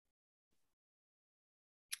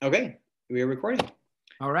Okay, we are recording.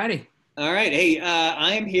 Alrighty. All right. Hey,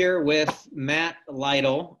 I am here with Matt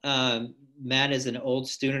Lytle. Matt is an old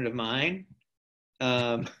student of mine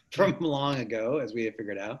from long ago, as we have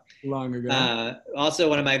figured out. Long ago. Also,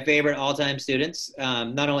 one of my favorite all-time students.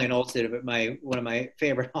 Not only an old student, but one of my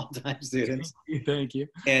favorite all-time students. Thank you.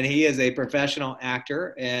 And he is a professional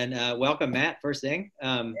actor. And welcome, Matt. First thing.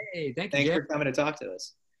 Hey, thank you. Thanks Jay. for coming to talk to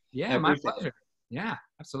us. Yeah, my pleasure. Yeah,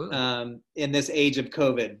 absolutely. In this age of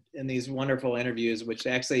COVID, in these wonderful interviews, which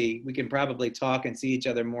actually we can probably talk and see each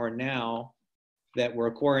other more now that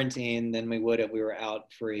we're quarantined than we would if we were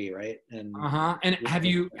out free, right? And And have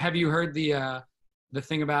you heard the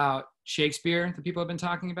thing about Shakespeare that people have been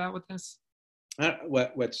talking about with this?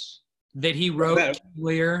 What's that he wrote King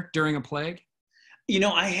Lear during a plague? You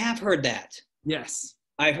know, I have heard that. Yes,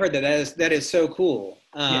 I've heard that. That is so cool.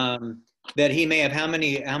 Yeah. That he may have. How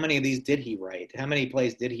many of these did he write? How many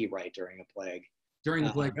plays did he write during a plague? During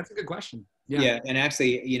the plague. That's a good question. Yeah, and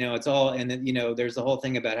actually, you know, it's all, and then, you know, there's the whole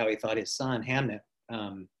thing about how he thought his son Hamnet. I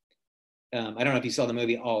don't know if you saw the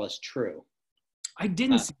movie All Is True. I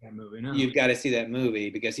didn't see that movie. No. You've got to see that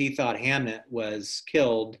movie because he thought Hamnet was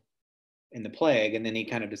killed in the plague, and then he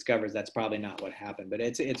kind of discovers that's probably not what happened. But I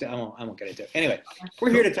won't get into it. Anyway,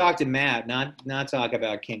 we're here to talk to Matt, not talk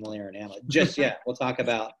about King Lear and Hamlet just yet. We'll talk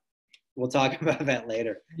about that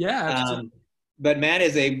later. Yeah. But Matt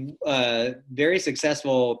is a very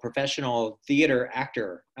successful professional theater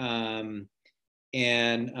actor. And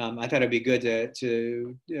I thought it'd be good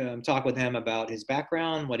to talk with him about his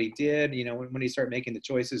background, what he did, you know, when he started making the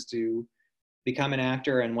choices to become an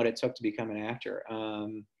actor and what it took to become an actor.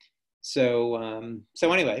 So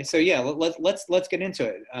anyway, yeah, let's get into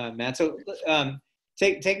it, Matt. So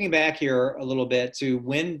take me back here a little bit to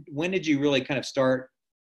when did you really kind of start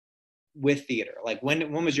with theater? Like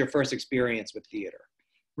when was your first experience with theater?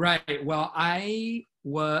 Right. Well, I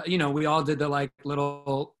was, you know, we all did the like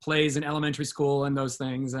little plays in elementary school and those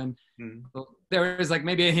things. And there was like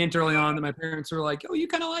maybe a hint early on that my parents were like, oh, you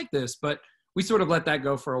kind of like this, but we sort of let that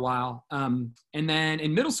go for a while. And then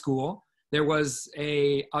in middle school, there was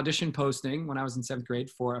a audition posting when I was in 7th grade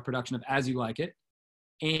for a production of As You Like It.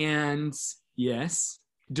 And yes,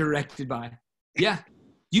 directed by, yeah.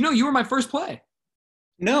 You know, you were my first play.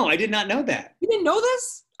 No, I did not know that. You didn't know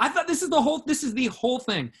this? I thought this is the whole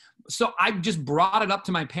thing. So I just brought it up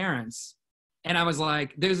to my parents and I was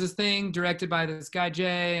like, there's this thing directed by this guy,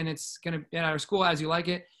 Jay, and it's going to be at our school, As You Like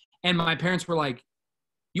It. And my parents were like,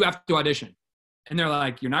 you have to audition. And they're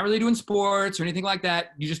like, you're not really doing sports or anything like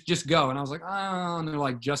that. You just go. And I was like, oh, and they're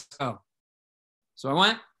like, just go. So I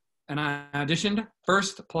went and I auditioned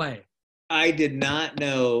first play. I did not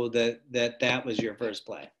know that was your first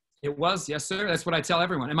play. It was, yes, sir. That's what I tell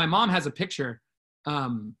everyone. And my mom has a picture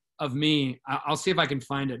of me. I'll see if I can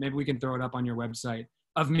find it. Maybe we can throw it up on your website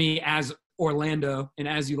of me as Orlando and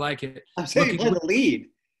As You Like It. I'm saying you played the lead.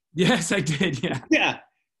 Yes, I did. Yeah. Yeah.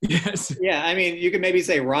 Yes. Yeah. I mean, you could maybe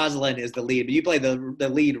say Rosalind is the lead, but you played the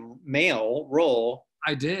lead male role.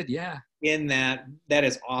 I did. Yeah. In that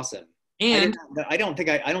is awesome. And I don't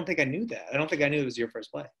think I knew that. I don't think I knew it was your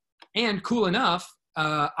first play. And cool enough,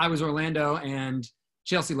 I was Orlando and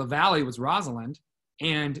Chelsea LaValle was Rosalind,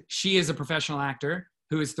 and she is a professional actor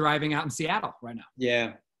who is thriving out in Seattle right now.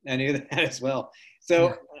 Yeah, I knew that as well. So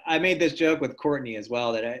yeah. I made this joke with Courtney as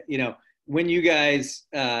well that when you guys,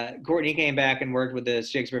 Courtney came back and worked with the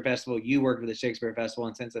Shakespeare Festival, you worked with the Shakespeare Festival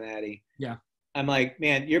in Cincinnati. Yeah. I'm like,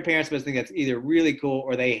 man, your parents must think that's either really cool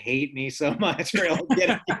or they hate me so much for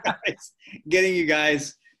getting you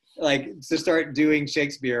guys like to start doing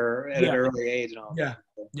Shakespeare at an early age and all. Yeah.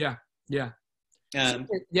 Yeah. Yeah.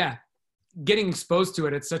 Yeah, getting exposed to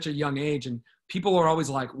it at such a young age, and people are always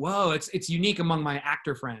like, whoa, it's unique among my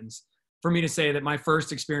actor friends for me to say that my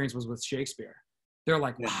first experience was with Shakespeare. They're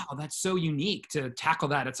like, wow, that's so unique to tackle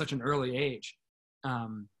that at such an early age.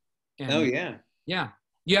 Yeah,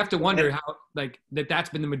 you have to wonder how like that's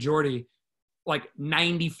been the majority, like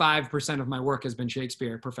 95% of my work has been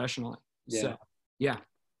Shakespeare professionally. So yeah.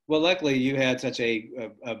 Well, luckily you had such a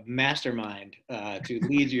mastermind to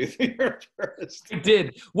lead you through your first. I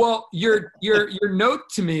did. Well, your note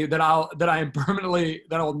to me that I'll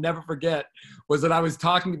never forget was that I was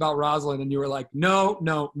talking about Rosalind and you were like, no,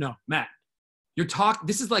 Matt,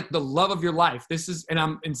 this is like the love of your life. And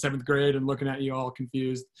I'm in 7th grade and looking at you all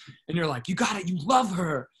confused. And you're like, you got it. You love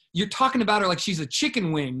her. You're talking about her like she's a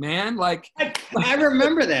chicken wing, man. Like I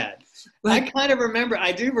remember that. Like,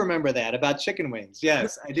 I do remember that about chicken wings.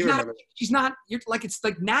 Yes, I do remember. She's not, you're like, it's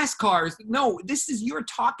like NASCAR. No, you're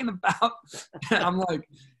talking about, I'm like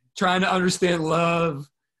trying to understand love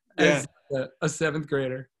as a 7th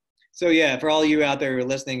grader. So yeah, for all you out there who are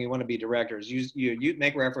listening, you want to be directors, you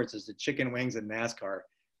make references to chicken wings and NASCAR.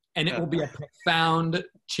 And it will be a profound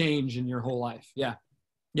change in your whole life. Yeah.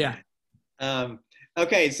 Yeah.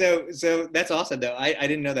 Okay. So that's awesome though. I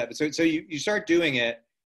didn't know that. But so you start doing it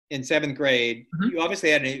in seventh grade. Mm-hmm. You obviously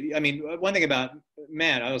had one thing about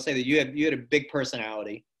Matt, I will say that you had a big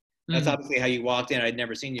personality. That's Mm-hmm. obviously how you walked in. I'd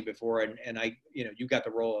never seen you before. And I, you got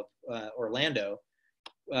the role of Orlando,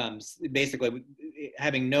 basically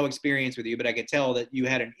having no experience with you, but I could tell that you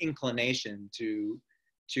had an inclination to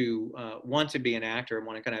want to be an actor and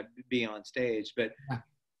want to kind of be on stage. But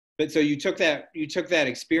so you took that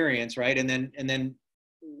experience, right? And then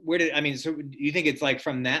so do you think it's like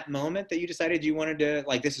from that moment that you decided you wanted to,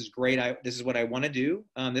 like, this is great, this is what I want to do,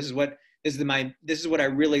 this is what I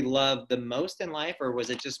really love the most in life? Or was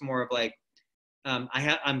it just more of like,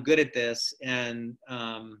 I'm good at this, and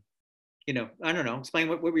I don't know, explain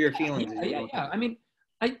what were your feelings? Yeah. I mean,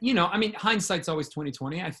 hindsight's always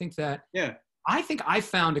 20/20. I think I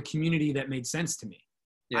found a community that made sense to me.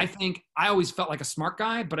 Yeah. I think I always felt like a smart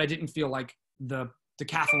guy, but I didn't feel like the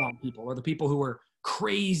decathlon people or the people who were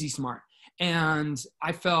crazy smart. And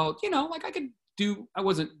I felt, like I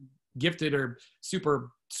wasn't gifted or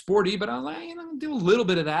super sporty, but I was like, do a little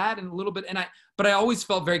bit of that and a little bit. But I always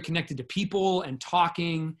felt very connected to people and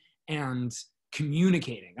talking and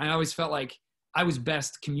communicating. I always felt like I was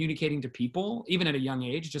best communicating to people, even at a young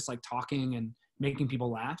age, just like talking and making people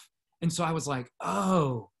laugh. And so I was like,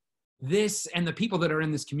 oh, this and the people that are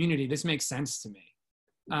in this community, this makes sense to me.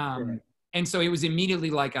 Right. And so it was immediately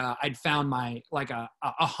like I'd found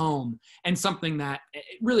a home, and something that it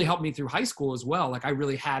really helped me through high school as well. Like I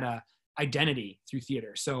really had a identity through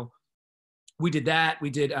theater. So we did that. We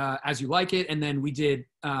did As You Like It. And then we did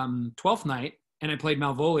 12th Night, and I played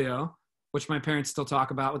Malvolio, which my parents still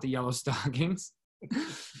talk about with the yellow stockings.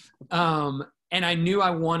 And I knew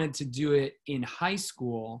I wanted to do it in high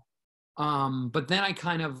school. But then I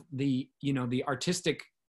kind of, the artistic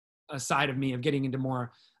side of me of getting into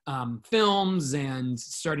more films and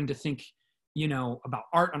starting to think, about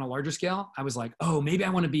art on a larger scale, I was like, oh, maybe I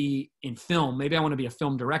want to be in film. Maybe I want to be a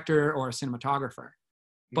film director or a cinematographer.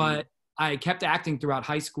 But I kept acting throughout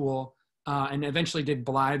high school and eventually did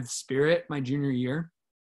Blithe Spirit my junior year.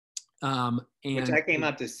 Which I came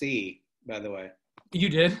up to see, by the way. You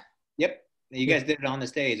did? Yep. You guys did it on the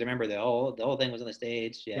stage. I remember the whole thing was on the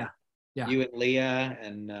stage. Yeah. You and Leah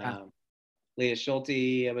and Leah Schulte,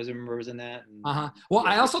 I remember was in that. And, Well,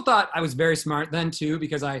 I also thought I was very smart then too,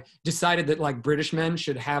 because I decided that like British men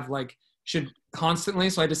should constantly.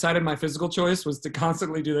 So I decided my physical choice was to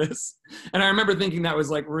constantly do this. And I remember thinking that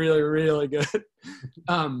was like really, really good.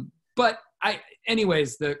 But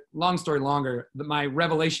anyways, the long story longer, my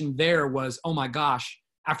revelation there was, oh my gosh,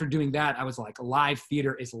 after doing that, I was like, live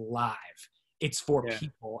theater is live. It's for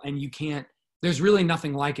people. And there's really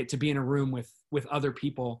nothing like it to be in a room with other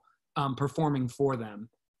people performing for them.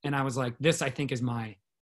 And I was like, this, I think is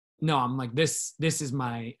this is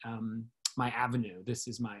my avenue. This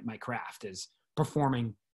is my craft, is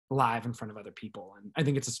performing live in front of other people. And I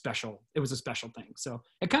think it was a special thing. So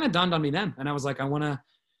it kind of dawned on me then. And I was like, I want to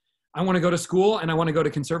go to school, and I want to go to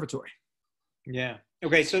conservatory. Yeah.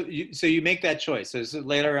 Okay. So you make that choice. So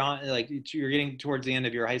later on, like you're getting towards the end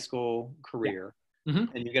of your high school career, and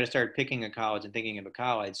you got to start picking a college and thinking of a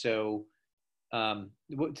college. So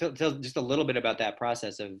tell just a little bit about that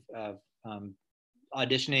process of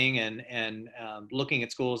auditioning and looking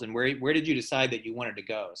at schools, and where did you decide that you wanted to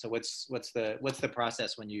go? So what's the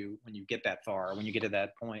process when you get that far, when you get to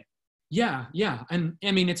that point? Yeah. And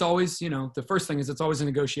I mean, it's always, the first thing is it's always a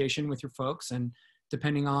negotiation with your folks, and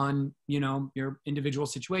depending on, your individual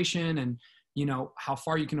situation and, how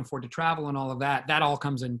far you can afford to travel and all of that, that all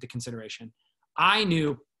comes into consideration. I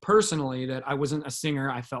knew personally that I wasn't a singer.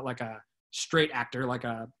 I felt like a straight actor, like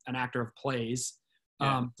an actor of plays.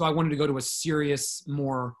 So I wanted to go to a serious,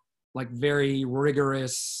 more like very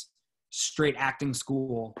rigorous, straight acting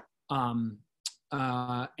school. And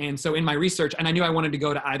so in my research, and I knew I wanted to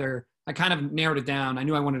go to I kind of narrowed it down. I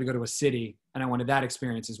knew I wanted to go to a city, and I wanted that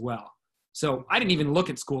experience as well. So I didn't even look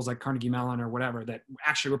at schools like Carnegie Mellon or whatever that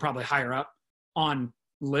actually were probably higher up on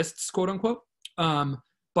lists, quote unquote.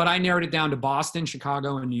 But I narrowed it down to Boston,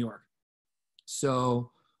 Chicago, and New York.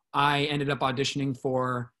 So I ended up auditioning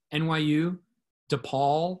for NYU,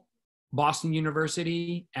 DePaul, Boston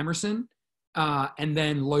University, Emerson, and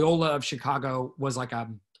then Loyola of Chicago was like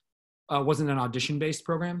wasn't an audition-based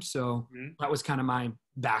program. So that was kind of my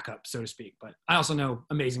backup, so to speak. But I also know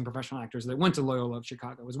amazing professional actors that went to Loyola of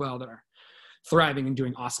Chicago as well that are thriving and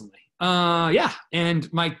doing awesomely.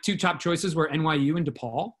 And my two top choices were NYU and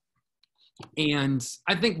DePaul. And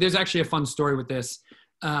I think there's actually a fun story with this.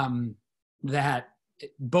 that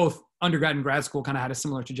both undergrad and grad school kind of had a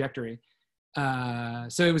similar trajectory.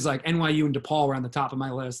 So it was like NYU and DePaul were on the top of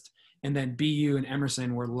my list, and then BU and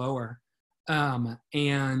Emerson were lower.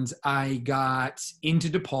 And I got into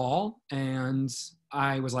DePaul, and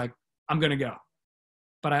I was like, I'm going to go.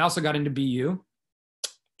 But I also got into BU,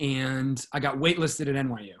 and I got waitlisted at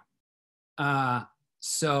NYU.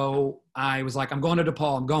 So I was like, I'm going to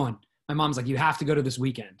DePaul. I'm going. My mom's like, you have to go to this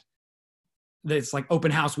weekend. It's like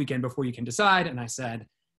open house weekend before you can decide. And I said,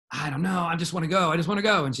 I don't know. I just want to go. I just want to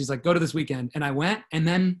go. And she's like, go to this weekend. And I went, and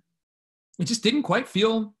then it just didn't quite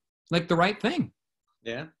feel like the right thing.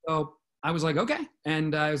 Yeah. So I was like, okay.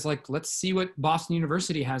 And I was like, let's see what Boston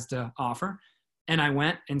University has to offer. And I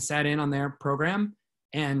went and sat in on their program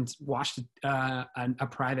and watched a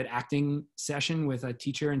private acting session with a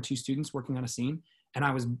teacher and 2 students working on a scene. And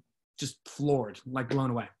I was just floored, like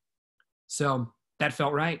blown away. So that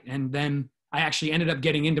felt right. And then I actually ended up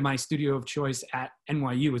getting into my studio of choice at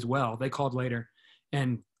NYU as well. They called later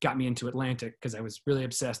and got me into Atlantic because I was really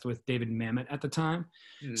obsessed with David Mamet at the time.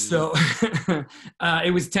 So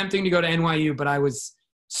it was tempting to go to NYU, but I was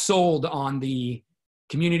sold on the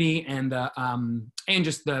community and the and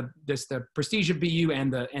just the prestige of BU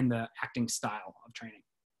and the acting style of training.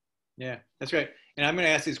 Yeah, that's great. And I'm going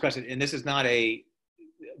to ask this question, and this is not a.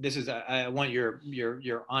 I want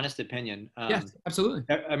your honest opinion. Yes, absolutely.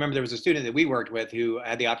 I remember there was a student that we worked with who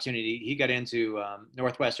had the opportunity. He got into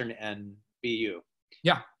Northwestern and BU.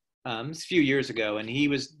 Yeah. A few years ago, and he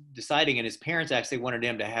was deciding, and his parents actually wanted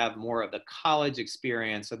him to have more of the college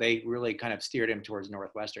experience, so they really kind of steered him towards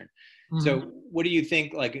Northwestern. Mm-hmm. So what do you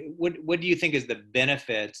think, like, what do you think is the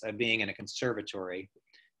benefits of being in a conservatory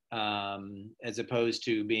as opposed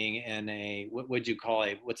to being in a, what would you call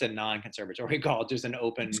what's a non-conservatory called? Just an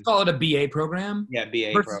open. Just call it a BA program. Yeah,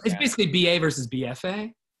 BA program. program. It's basically BA versus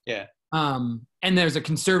BFA. Yeah. And there's a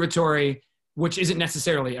conservatory, which isn't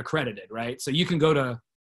necessarily accredited, right? So you can go to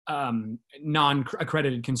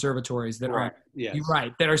non-accredited conservatories that are, yes. You're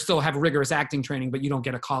right, that are still have rigorous acting training, but you don't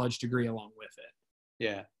get a college degree along with it.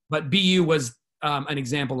 Yeah. But BU was an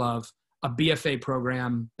example of a BFA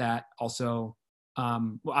program that also,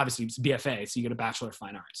 well, obviously it's BFA, so you get a Bachelor of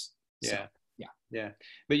Fine Arts. Yeah. So, yeah.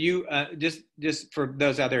 But you, just for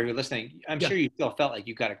those out there who are listening, I'm sure you still felt like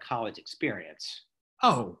you got a college experience.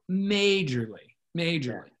 Oh, majorly.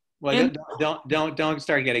 Yeah. Well, don't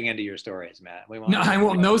start getting into your stories, Matt. We won't. No, I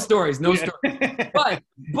won't. No stories. But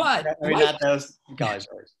not those college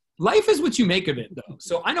stories. Life is what you make of it, though.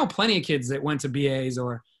 So I know plenty of kids that went to BAs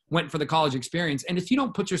or went for the college experience, and if you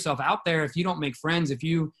don't put yourself out there, if you don't make friends, if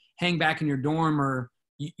you hang back in your dorm, or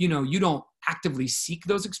you don't actively seek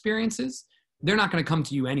those experiences, they're not going to come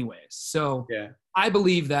to you anyways. So I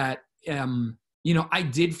believe that I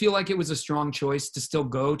did feel like it was a strong choice to still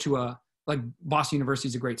go to Boston University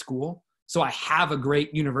is a great school. So I have a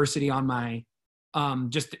great university on my,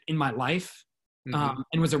 just in my life,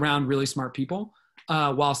 and was around really smart people,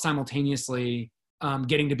 while simultaneously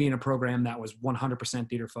getting to be in a program that was 100%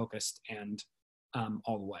 theater focused and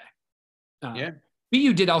all the way.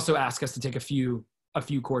 BU did also ask us to take a few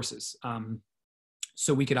courses.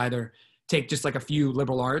 So we could either take just like a few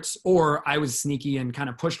liberal arts, or I was sneaky and kind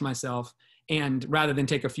of pushed myself. And rather than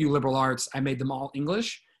take a few liberal arts, I made them all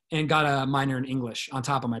English and got a minor in English on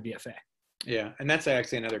top of my BFA. Yeah. And that's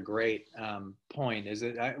actually another great point, is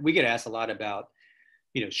that we get asked a lot about,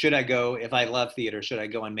 should I go, if I love theater, should I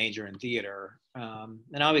go and major in theater? And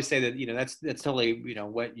I always say that, that's totally,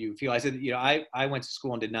 what you feel. I said, I went to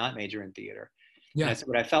school and did not major in theater. Yeah. And I said,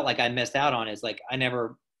 what I felt like I missed out on is I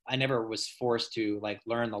never was forced to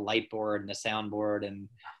learn the light board and the soundboard and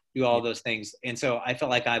do all those things. And so I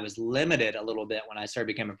felt like I was limited a little bit when I started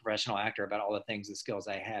becoming a professional actor about all the things, the skills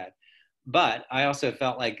I had. But I also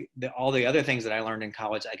felt like all the other things that I learned in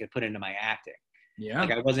college, I could put into my acting. Yeah.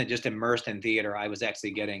 I wasn't just immersed in theater. I was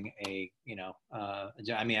actually getting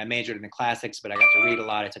I majored in the classics, but I got to read a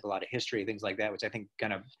lot. I took a lot of history, things like that, which I think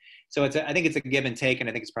I think it's a give and take. And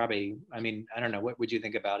I think it's probably, I don't know, what would you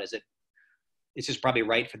think about? It's just probably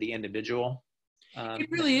right for the individual.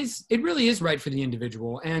 It really is. It really is right for the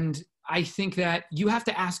individual. And I think that you have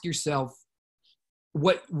to ask yourself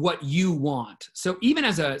what you want. So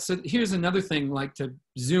even so here's another thing, to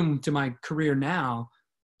zoom to my career now.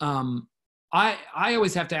 I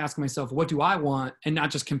always have to ask myself, what do I want? And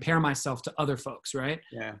not just compare myself to other folks. Right.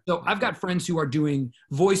 Yeah. So I've got friends who are doing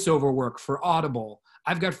voiceover work for Audible.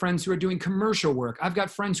 I've got friends who are doing commercial work. I've got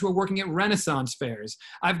friends who are working at Renaissance fairs.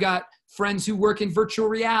 I've got friends who work in virtual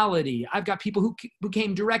reality. I've got people who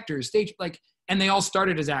became directors, and they all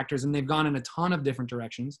started as actors and they've gone in a ton of different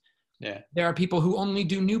directions. Yeah. There are people who only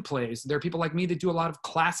do new plays. There are people like me that do a lot of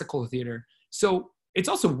classical theater. So it's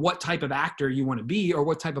also what type of actor you want to be or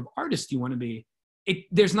what type of artist you want to be.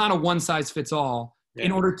 There's not a one size fits all. In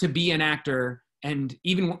order to be an actor, and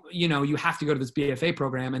even, you know, you have to go to this BFA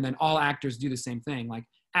program, and then all actors do the same thing. Like,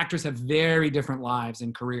 actors have very different lives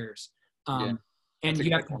and careers. And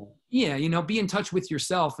you have to, you know, be in touch with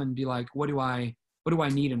yourself and be like, what do I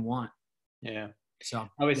need and want? Yeah. So I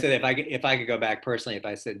always say that if I could go back personally, if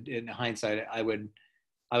I said in hindsight, I would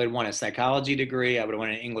want a psychology degree, I would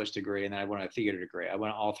want an English degree, and then I want a theater degree. I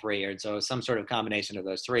want all three, and so some sort of combination of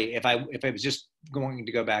those three. If I was just going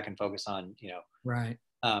to go back and focus on, you know, right.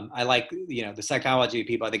 I like, you know, the psychology of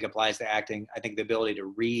people. I think applies to acting. I think the ability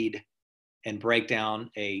to read and break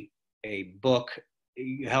down a book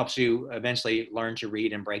helps you eventually learn to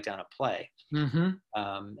read and break down a play. Mm-hmm.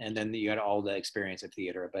 And then you had all the experience of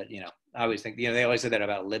theater. But, you know, I always think, you know, they always said that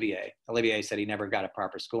about Olivier. Olivier said he never got a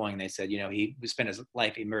proper schooling. They said, you know, he spent his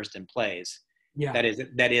life immersed in plays. Yeah.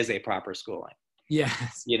 That is a proper schooling.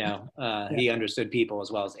 Yes. You know, he understood people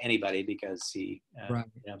as well as anybody because he, right.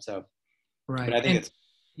 you know, so. Right. But I think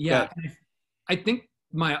I think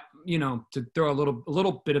you know, to throw a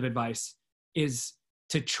little bit of advice is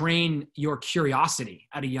to train your curiosity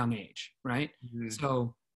at a young age, right? Mm-hmm.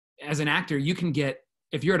 So as an actor, you can get,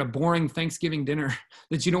 if you're at a boring Thanksgiving dinner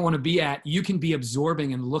that you don't want to be at, you can be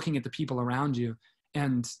absorbing and looking at the people around you.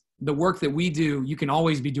 And the work that we do, you can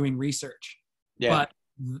always be doing research. Yeah.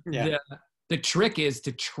 But the trick is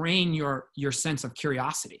to train your sense of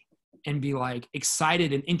curiosity and be like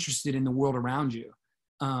excited and interested in the world around you.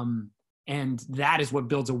 And that is what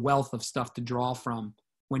builds a wealth of stuff to draw from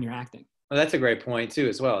when you're acting. Well, that's a great point too,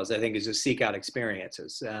 as well, as I think is just seek out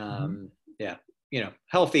experiences. Yeah. You know,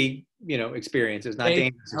 healthy, you know, experiences, not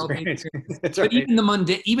dangerous experiences. That's but right. even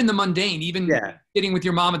the mundane, sitting with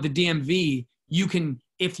your mom at the DMV, you can,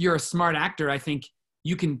 if you're a smart actor, I think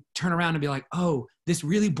you can turn around and be like, oh, this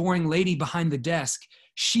really boring lady behind the desk,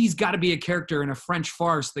 she's got to be a character in a French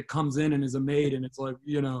farce that comes in and is a maid, and it's like,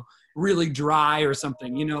 you know, really dry or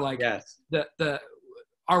something, you know, like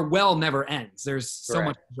our well never ends. There's so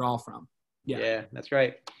much to draw from. Yeah, that's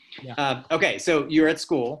right. Yeah. Okay, so you're at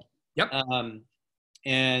school. Yep.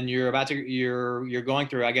 And you're going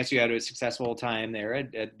through, I guess you had a successful time there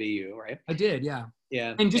at BU, right? I did, yeah.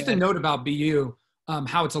 Yeah. And just a note about BU,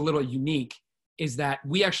 how it's a little unique is that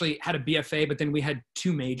we actually had a BFA, but then we had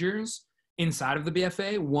two majors inside of the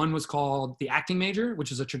BFA. One was called the acting major,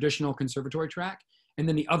 which is a traditional conservatory track. And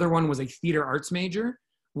then the other one was a theater arts major,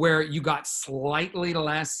 where you got slightly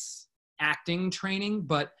less acting training,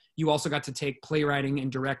 but you also got to take playwriting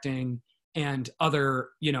and directing and other,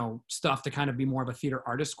 you know, stuff to kind of be more of a theater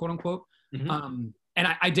artist, quote unquote. Mm-hmm. And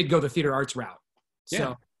I did go the theater arts route.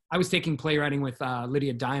 So I was taking playwriting with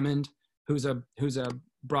Lydia Diamond, who's a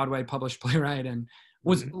Broadway published playwright, and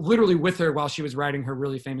was literally with her while she was writing her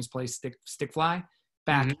really famous play Stick Fly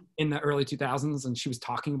back in the early 2000s. And she was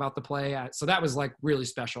talking about the play. So that was like really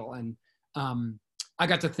special. And I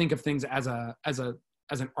got to think of things as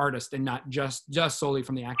an artist and not just solely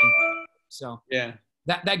from the acting. So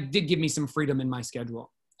that did give me some freedom in my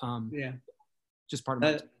schedule. Just part of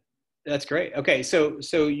my. That's great. Okay, so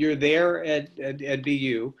you're there at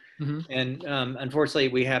BU, and unfortunately,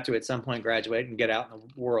 we have to at some point graduate and get out in the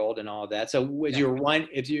world and all of that. So as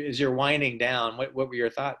you're winding down, what were your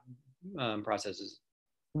thought processes?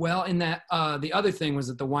 Well, in that the other thing was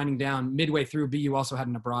that the winding down midway through, BU also had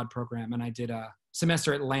an abroad program, and I did a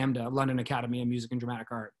semester at Lambda, London Academy of Music and Dramatic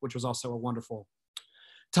Art, which was also a wonderful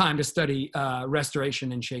time to study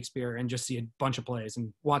restoration and Shakespeare and just see a bunch of plays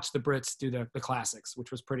and watch the Brits do the classics, which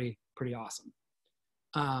was pretty awesome.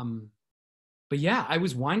 But yeah, I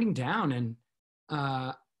was winding down,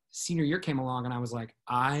 and senior year came along, and I was like,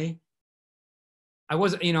 I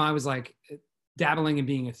was like dabbling in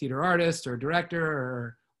being a theater artist or director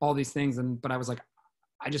or all these things, but I was like,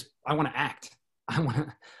 I want to act. I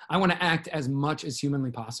want to act as much as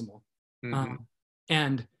humanly possible.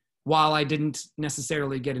 And while I didn't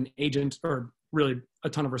necessarily get an agent or really a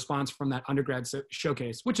ton of response from that undergrad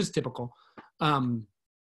showcase, which is typical,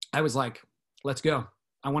 I was like, let's go.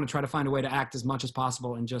 I want to try to find a way to act as much as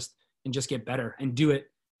possible and just get better and do it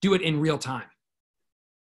in real time.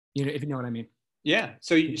 You know, if you know what I mean. Yeah.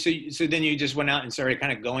 So then you just went out and started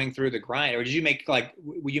kind of going through the grind, or did you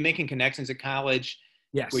were you making connections at college?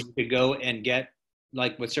 Yes. Where you could go and get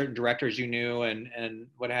like with certain directors you knew and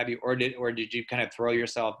what have you, or did you kind of throw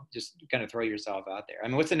yourself out there? I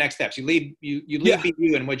mean, what's the next steps? You leave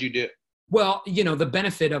BU, and what'd you do? Well, you know, the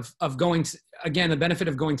benefit of going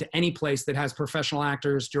to any place that has professional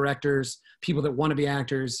actors, directors, people that want to be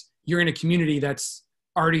actors, you're in a community that's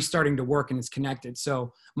already starting to work and is connected.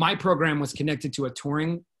 So my program was connected to a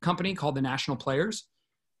touring company called the National Players.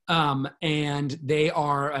 And they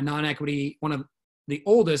are a non-equity, one of the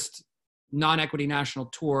oldest non-equity national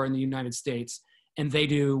tour in the United States. And they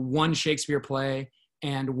do one Shakespeare play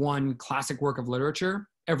and one classic work of literature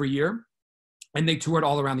every year. And they toured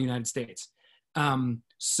all around the United States.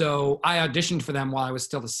 So I auditioned for them while I was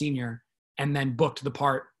still a senior, and then booked the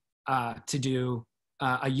part to do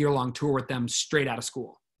a year-long tour with them straight out of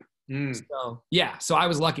school. So yeah, so I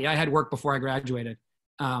was lucky. I had work before I graduated.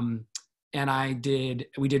 And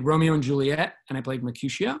we did Romeo and Juliet, and I played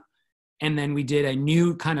Mercutio. And then we did a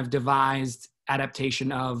new kind of devised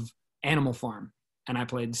adaptation of Animal Farm, and I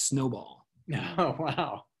played Snowball. Oh,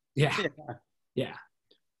 wow. Yeah.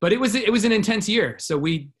 But it was an intense year. So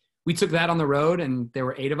we took that on the road, and there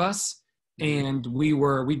were 8 of us, and we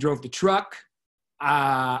drove the truck.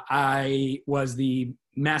 I was the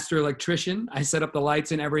master electrician. I set up the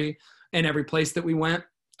lights in every place that we went.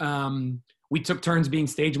 We took turns being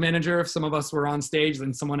stage manager. If some of us were on stage,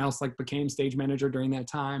 then someone else became stage manager during that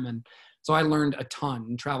time. And so I learned a ton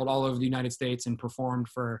and traveled all over the United States and performed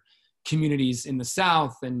for communities in the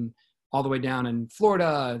South and all the way down in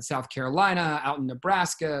Florida, South Carolina, out in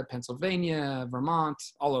Nebraska, Pennsylvania, Vermont,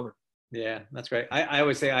 all over. Yeah, that's great. I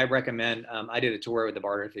always say I recommend, I did a tour with the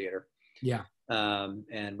Barter Theater. Yeah.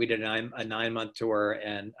 And we did a 9-month tour,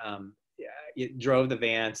 and you drove the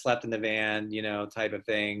van, slept in the van, type of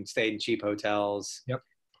thing, stayed in cheap hotels. Yep.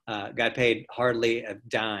 Got paid hardly a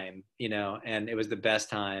dime, and it was the best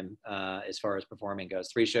time as far as performing goes.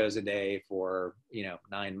 3 shows a day for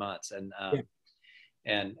 9 months, and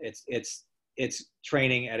and it's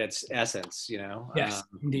training at its essence, Yes,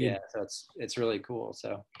 indeed. Yeah, so it's really cool.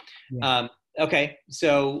 So, okay,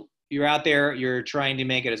 so you're out there, you're trying to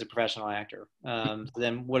make it as a professional actor. So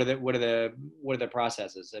then what are the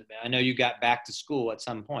processes? I know you got back to school at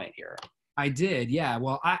some point here. I did. Yeah.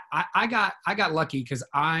 Well, I got lucky because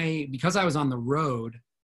I was on the road.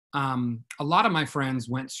 A lot of my friends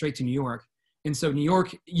went straight to New York. And so New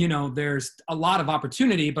York, there's a lot of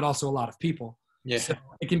opportunity, but also a lot of people. Yeah. So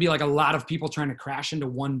it can be like a lot of people trying to crash into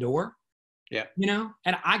one door. Yeah.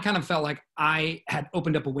 And I kind of felt like I had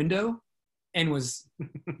opened up a window and was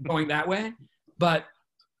going that way. But,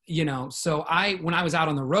 so when I was out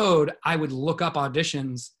on the road, I would look up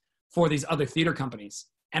auditions for these other theater companies.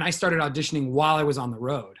 And I started auditioning while I was on the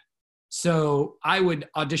road. So I would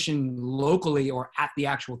audition locally or at the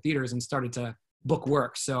actual theaters and started to book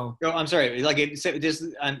work. So I'm sorry,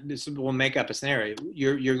 this will make up a scenario.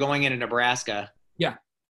 You're going into Nebraska. Yeah.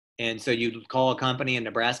 And so you call a company in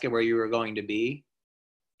Nebraska where you were going to be,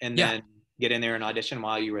 and then get in there and audition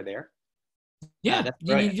while you were there. Yeah. That's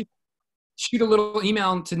brilliant. You shoot a little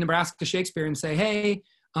email to Nebraska Shakespeare and say, hey,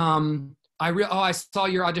 I saw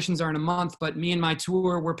your auditions are in a month, but me and my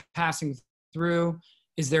tour, we're passing through.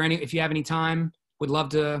 Is there if you have any time, would love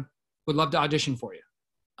to audition for you.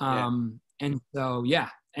 And so, yeah.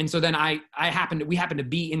 And so then we happened to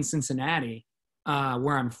be in Cincinnati,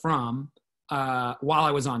 where I'm from, while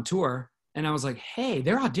I was on tour. And I was like, hey,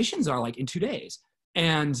 their auditions are in 2 days.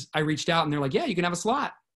 And I reached out and they're like, yeah, you can have a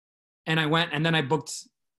slot. And I went, and then I booked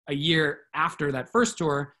a year after that first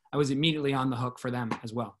tour. I was immediately on the hook for them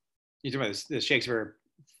as well. You're talking about the Shakespeare?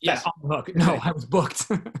 Yeah, on the hook. No, I was booked.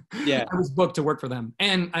 Yeah. I was booked to work for them.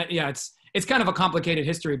 And it's kind of a complicated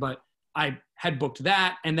history, but I had booked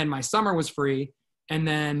that, and then my summer was free. And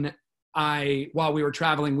then while we were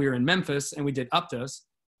traveling, we were in Memphis and we did Uptos.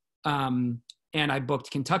 And I booked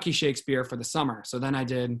Kentucky Shakespeare for the summer. So then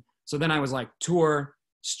I was tour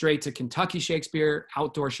straight to Kentucky Shakespeare,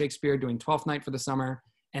 outdoor Shakespeare, doing 12th night for the summer,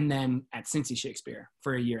 and then at Cincy Shakespeare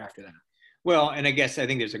for a year after that. Well, and I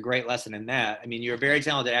think there's a great lesson in that. I mean, you're a very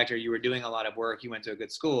talented actor. You were doing a lot of work. You went to a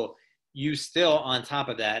good school. You still, on top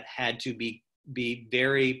of that, had to be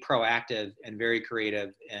very proactive and very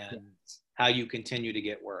creative in how you continue to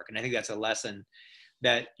get work. And I think that's a lesson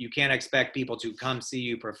that you can't expect people to come see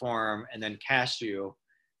you perform and then cast you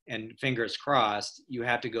and fingers crossed. You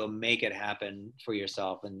have to go make it happen for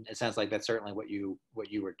yourself. And it sounds like that's certainly what you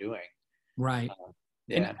were doing. Right.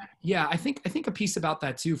 Yeah. And I think a piece about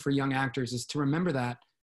that too for young actors is to remember that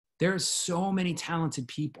there's so many talented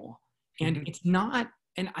people, and it's not,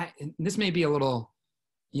 and this may be a little,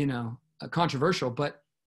 controversial, but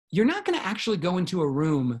you're not going to actually go into a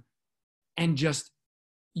room and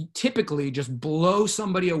typically just blow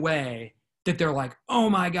somebody away that they're like, oh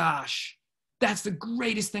my gosh, that's the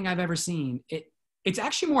greatest thing I've ever seen. It's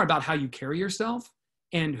actually more about how you carry yourself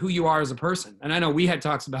and who you are as a person. And I know we had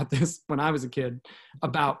talks about this when I was a kid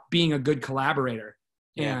about being a good collaborator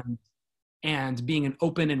and being an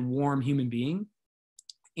open and warm human being.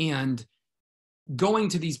 And going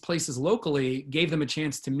to these places locally gave them a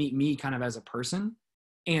chance to meet me kind of as a person.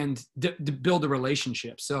 build a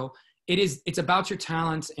relationship. So it's about your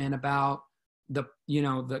talents and about the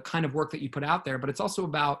kind of work that you put out there, but it's also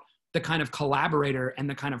about the kind of collaborator and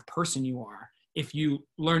the kind of person you are. If you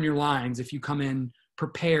learn your lines, if you come in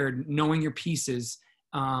prepared, knowing your pieces,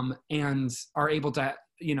 and are able to,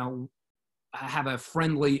 have a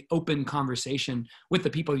friendly, open conversation with the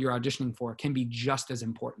people you're auditioning for, can be just as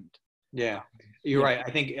important. Yeah, you're right.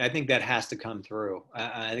 I think that has to come through.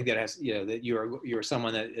 I think that has, that you're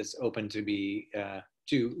someone that is open to be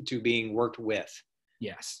to being worked with.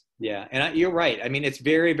 Yes. Yeah, and you're right. I mean, it's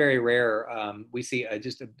very, very rare. We see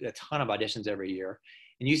just a ton of auditions every year,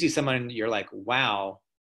 and you see someone, you're like, wow.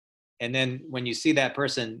 And then when you see that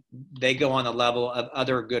person, they go on the level of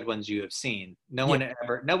other good ones you have seen. No one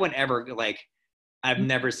ever like, I've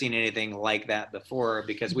never seen anything like that before,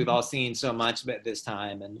 because we've all seen so much at this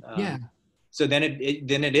time. And so then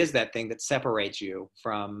it is that thing that separates you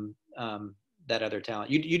from that other talent.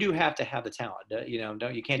 You do have to have the talent,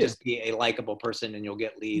 you can't just be a likable person and you'll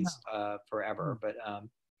get leads forever.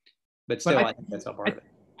 But still, I think that's all part of it.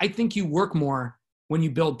 I think you work more when you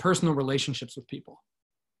build personal relationships with people.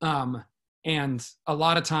 And a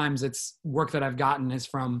lot of times it's work that I've gotten is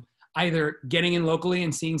from either getting in locally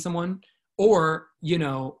and seeing someone, or,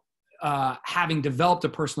 having developed a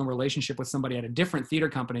personal relationship with somebody at a different theater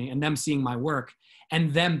company and them seeing my work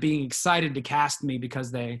and them being excited to cast me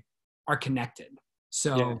because they are connected.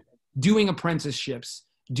 So doing apprenticeships,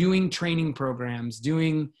 doing training programs,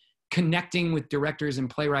 connecting with directors and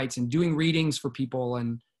playwrights and doing readings for people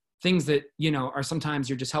and things that, are sometimes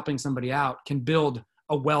you're just helping somebody out, can build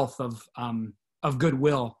a wealth of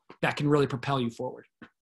goodwill that can really propel you forward.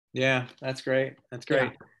 Yeah, that's great. That's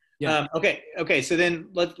great. Yeah. Okay. So then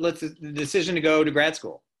let's the decision to go to grad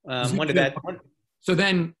school. When did that? So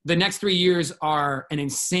then the next 3 years are an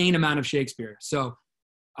insane amount of Shakespeare. So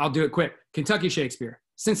I'll do it quick. Kentucky Shakespeare,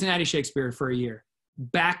 Cincinnati Shakespeare for a year,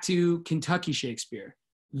 back to Kentucky Shakespeare,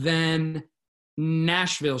 then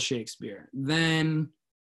Nashville Shakespeare, then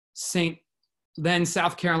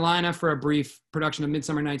South Carolina for a brief production of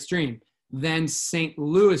Midsummer Night's Dream, then St.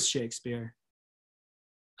 Louis Shakespeare.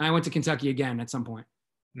 I went to Kentucky again at some point.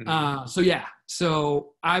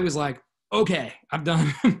 So I was like, okay,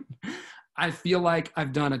 I feel like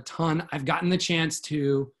I've done a ton. I've gotten the chance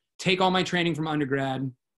to take all my training from undergrad,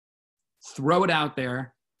 throw it out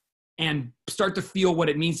there, and start to feel what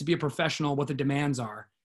it means to be a professional, what the demands are.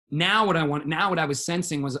 Now what I was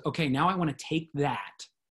sensing was, okay, now I want to take that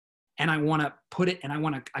and I want to put it, and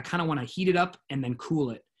I kind of want to heat it up and then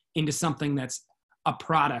cool it into something that's a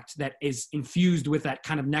product that is infused with that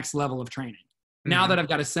kind of next level of training. Now that I've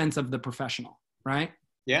got a sense of the professional, right?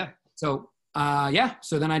 Yeah. So,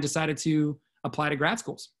 so then I decided to apply to grad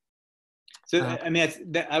schools. So, I mean,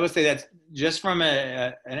 I would say that's just from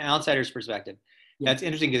an outsider's perspective. That's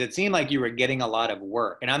interesting, because it seemed like you were getting a lot of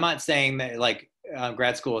work. And I'm not saying that like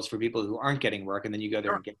grad school is for people who aren't getting work and then you go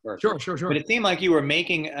there and get work. Sure. But it seemed like you were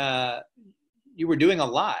making, you were doing a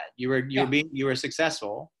lot. You were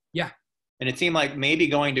successful. Yeah. And it seemed like maybe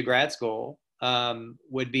going to grad school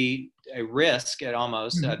would be a risk at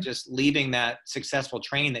almost of just leaving that successful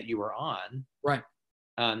train that you were on. Right.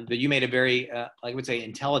 But you made a very, I would say,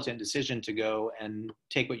 intelligent decision to go and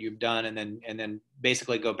take what you've done and then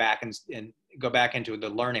basically go back and go back into the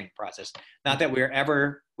learning process. Not that we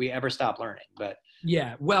ever stop learning, but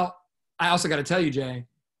yeah. Well, I also got to tell you, Jay,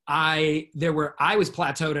 I was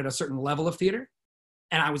plateaued at a certain level of theater,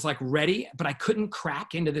 and I was like ready, but I couldn't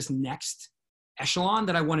crack into this next echelon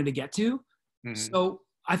that I wanted to get to. So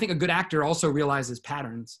I think a good actor also realizes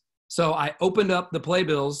patterns. So I opened up the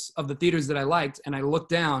playbills of the theaters that I liked, and I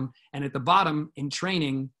looked down, and at the bottom in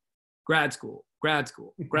training, grad school. And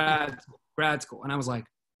I was like,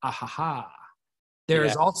 aha. There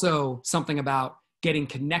is also something about getting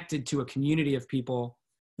connected to a community of people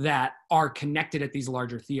that are connected at these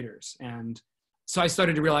larger theaters. And so I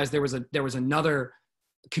started to realize there was another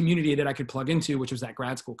community that I could plug into, which was that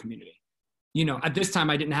grad school community. At this time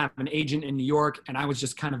I didn't have an agent in New York, and I was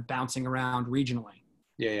just kind of bouncing around regionally.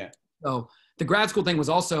 Yeah. So the grad school thing was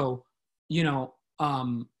also,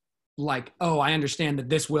 like, oh, I understand that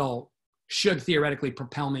this should theoretically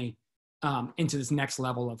propel me into this next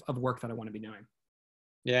level of work that I want to be doing.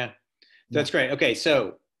 Yeah, that's great. Okay,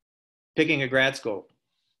 so picking a grad school,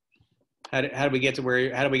 how did we get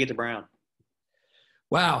to Brown?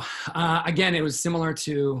 Wow. Again, it was similar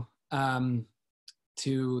to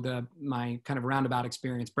my kind of roundabout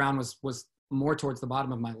experience. Brown was more towards the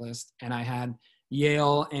bottom of my list, and I had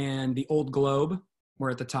Yale and the Old Globe were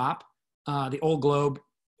at the top. The Old Globe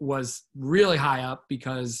was really high up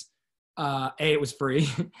because it was free,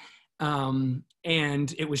 and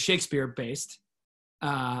it was Shakespeare based.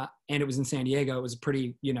 and it was in San Diego. It was a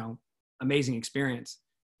pretty, amazing experience.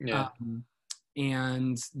 Yeah.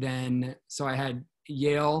 And then, so I had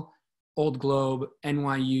Yale, Old Globe,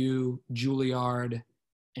 NYU, Juilliard,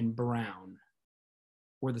 and Brown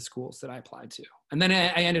were the schools that I applied to. And then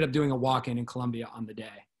I ended up doing a walk-in in Columbia on the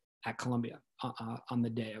day, at Columbia, on the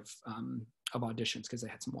day of auditions, because they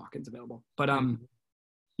had some walk-ins available. But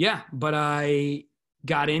but I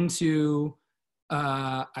got into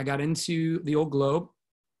the Old Globe,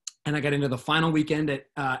 and I got into the final weekend at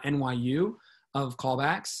NYU of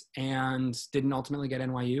callbacks, and didn't ultimately get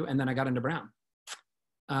NYU. And then I got into Brown.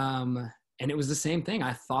 And it was the same thing.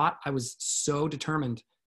 I thought I was so determined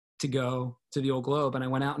to go to the Old Globe, and I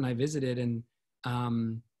went out and I visited, and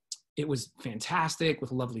it was fantastic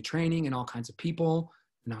with lovely training and all kinds of people.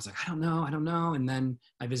 And I was like, I don't know. And then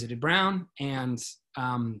I visited Brown, and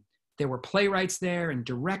there were playwrights there and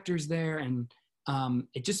directors there. And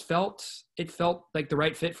it felt like the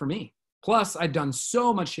right fit for me. Plus I'd done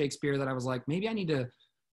so much Shakespeare that I was like, maybe I need to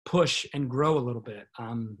push and grow a little bit.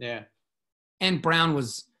 And Brown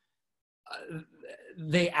was,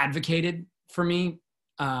 they advocated for me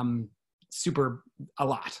a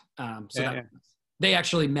lot. They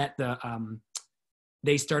actually met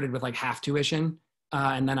they started with like half tuition.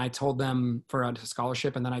 And then I told them for a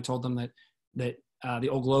scholarship. And then I told them that the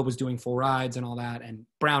Old Globe was doing full rides and all that. And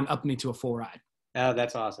Brown upped me to a full ride. Oh,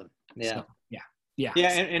 that's awesome. Yeah. So, yeah.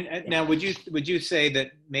 And now would you say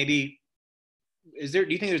that maybe, do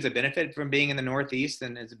you think there's a benefit from being in the Northeast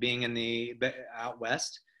than as being in the out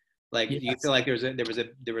West? Like, do you feel like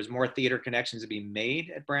there was more theater connections to be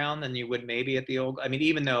made at Brown than you would maybe at the Old? I mean,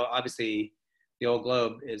 even though obviously the Old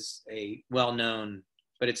Globe is a well-known,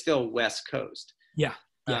 but it's still West Coast. Yeah.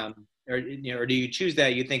 Or do you choose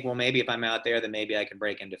that? You think, well, maybe if I'm out there, then maybe I can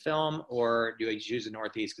break into film, or do you choose the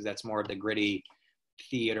Northeast because that's more of the gritty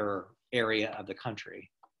theater area of the country?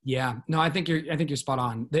 Yeah, no, I think you're spot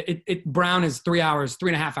on. Brown is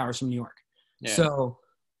 3.5 hours from New York. Yeah. So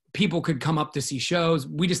people could come up to see shows.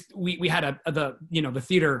 We had the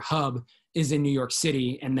theater hub is in New York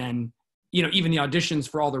City. And then, even the auditions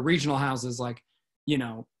for all the regional houses, like,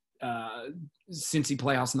 Cincy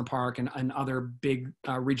Playhouse in the Park and other big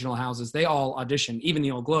regional houses, they all audition. Even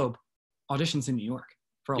the Old Globe auditions in New York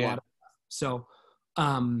for a lot of stuff. So,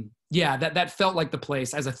 that felt like the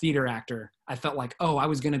place. As a theater actor, I felt like, I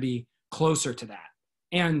was going to be closer to that.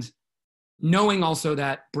 And knowing also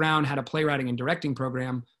that Brown had a playwriting and directing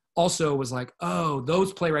program also was like,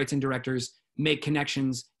 those playwrights and directors make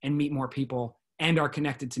connections and meet more people and are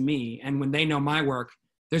connected to me. And when they know my work,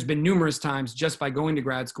 there's been numerous times just by going to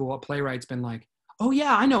grad school, a playwright's been like, oh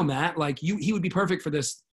yeah, I know Matt. Like he would be perfect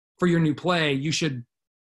for your new play. You should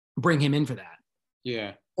bring him in for that.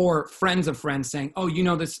 Yeah. Or friends of friends saying, oh,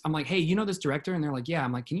 this. I'm like, hey, you know this director? And they're like, yeah.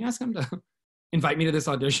 I'm like, can you ask him to invite me to this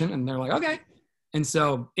audition? And they're like, okay. And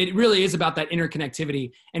so it really is about that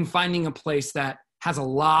interconnectivity and finding a place that has a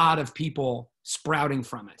lot of people sprouting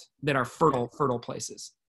from it that are fertile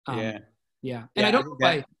places. And I don't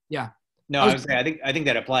play. Yeah. No, I think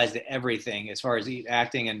that applies to everything as far as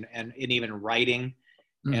acting and even writing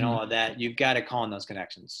and all of that. You've got to call in those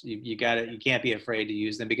connections. You can't be afraid to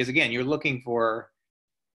use them, because again, you're looking for,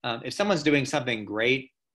 if someone's doing something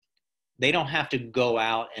great, they don't have to go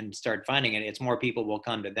out and start finding it. It's more people will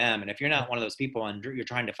come to them. And if you're not one of those people and you're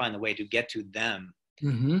trying to find the way to get to them,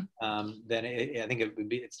 then I think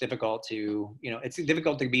it's difficult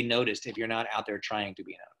to be noticed if you're not out there trying to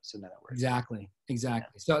be noticed. In other words. Exactly. Yeah.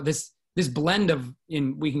 So this blend of,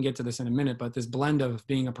 we can get to this in a minute, but this blend of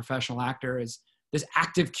being a professional actor is this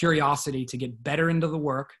active curiosity to get better into the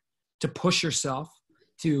work, to push yourself,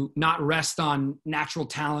 to not rest on natural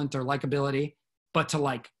talent or likability, but to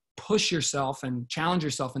like push yourself and challenge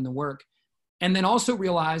yourself in the work. And then also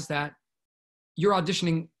realize that you're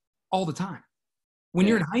auditioning all the time. When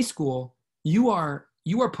you're in high school, you are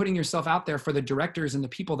putting yourself out there for the directors and the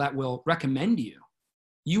people that will recommend you.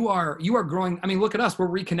 You are growing. I mean, look at us. We're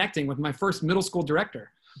reconnecting with my first middle school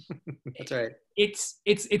director. That's right.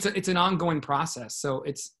 It's an ongoing process. So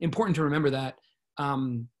it's important to remember that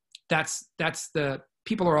that's the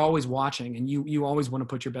people are always watching, and you always want to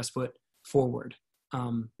put your best foot forward,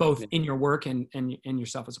 both in your work and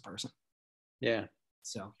yourself as a person. Yeah.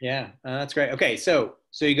 So that's great. Okay, so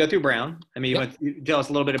you go through Brown. I mean, you want to tell us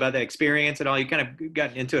a little bit about the experience and all. You kind of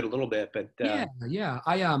got into it a little bit, but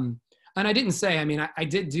I didn't say. I mean, I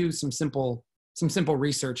did do some simple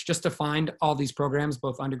research just to find all these programs,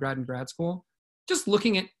 both undergrad and grad school. Just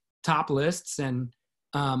looking at top lists and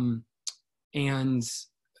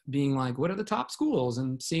being like, what are the top schools,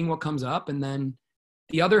 and seeing what comes up. And then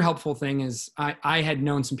the other helpful thing is I had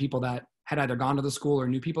known some people that had either gone to the school or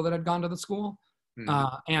knew people that had gone to the school.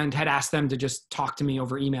 and had asked them to just talk to me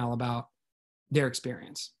over email about their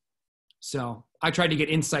experience. So I tried to get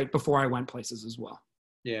insight before I went places as well.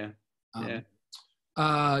 Yeah.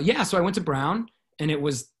 Yeah. So I went to Brown, and it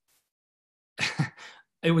was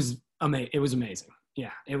amazing.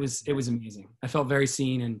 Yeah, it was amazing. I felt very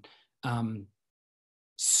seen, and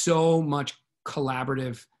so much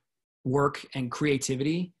collaborative work and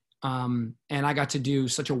creativity. And I got to do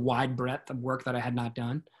such a wide breadth of work that I had not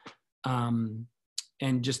done,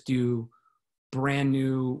 and just do brand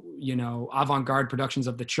new, avant-garde productions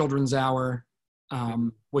of The Children's Hour,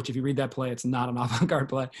 which if you read that play, it's not an avant-garde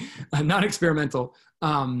play, not experimental.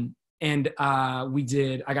 I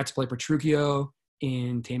got to play Petruchio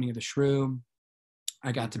in Taming of the Shrew.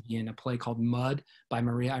 I got to be in a play called Mud by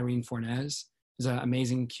Maria Irene Fornés, who's an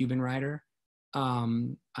amazing Cuban writer.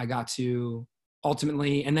 I got to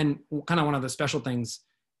ultimately, and then kind of one of the special things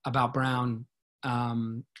about Brown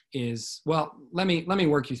is, well, let me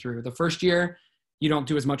work you through. The first year, you don't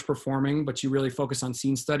do as much performing, but you really focus on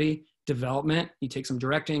scene study, development. You take some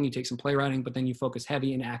directing, you take some playwriting, but then you focus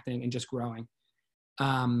heavy in acting and just growing.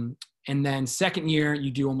 And then second year, you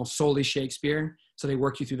do almost solely Shakespeare. So they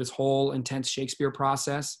work you through this whole intense Shakespeare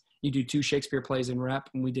process. You do 2 Shakespeare plays in rep,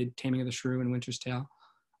 and we did Taming of the Shrew and Winter's Tale.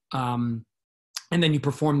 And then you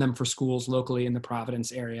perform them for schools locally in the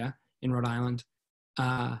Providence area in Rhode Island.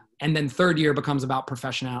 And then third year becomes about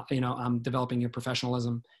developing your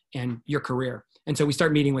professionalism and your career. And so we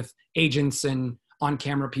start meeting with agents and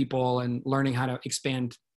on-camera people and learning how to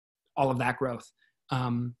expand all of that growth.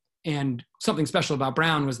 And something special about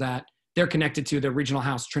Brown was that they're connected to the regional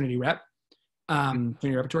house Trinity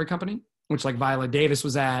Repertory Company, which like Viola Davis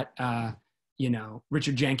was at.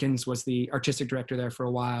 Richard Jenkins was the artistic director there for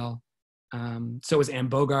a while. So was Anne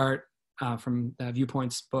Bogart from the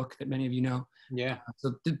Viewpoints book that many of you know. Yeah.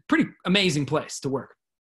 So pretty amazing place to work.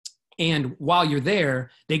 And while you're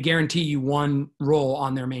there, they guarantee you one role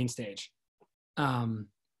on their main stage. And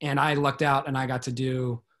I lucked out and I got to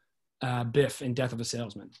do Biff in Death of a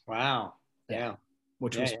Salesman. Wow. Yeah.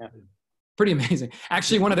 Which was pretty amazing.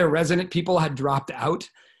 Actually, one of their resident people had dropped out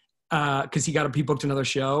because he booked another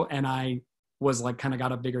show, and I was like kind of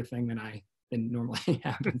got a bigger thing than normally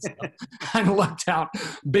happens. So I lucked out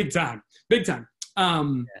big time.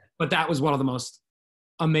 But that was one of the most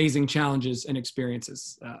amazing challenges and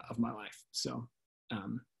experiences of my life. So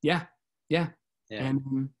yeah.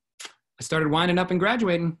 And I started winding up and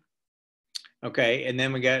graduating. Okay, and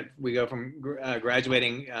then we go from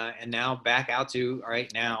graduating and now back out to, all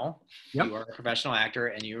right, now you are a professional actor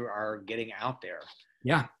and you are getting out there.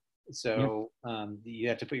 Yeah. So you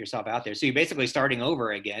have to put yourself out there. So you're basically starting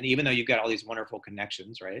over again, even though you've got all these wonderful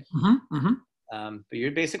connections, right? Mm-hmm. Mm-hmm. But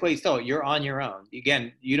you're basically you're on your own.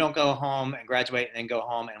 Again, you don't go home and graduate and then go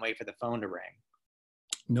home and wait for the phone to ring.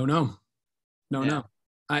 No.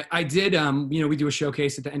 I did, we do a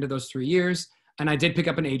showcase at the end of those 3 years, and I did pick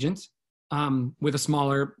up an agent. With a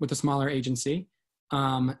smaller agency.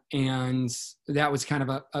 And that was kind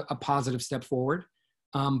of a positive step forward.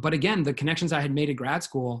 But again, the connections I had made at grad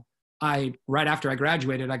school, right after I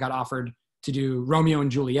graduated, I got offered to do Romeo and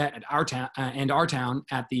Juliet at our town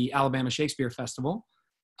at the Alabama Shakespeare Festival,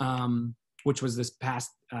 which was this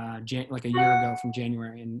past, like a year ago from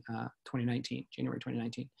January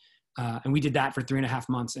 2019. And we did that for 3.5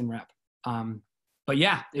 months in rep. But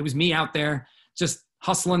yeah, it was me out there just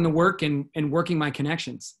hustling the work and working my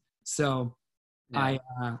connections. So I,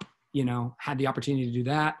 had the opportunity to do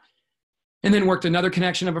that, and then worked another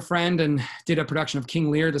connection of a friend and did a production of King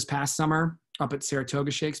Lear this past summer up at Saratoga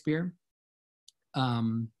Shakespeare.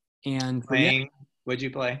 And what'd you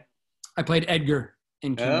play? I played Edgar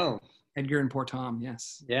in King Lear. Edgar and Poor Tom.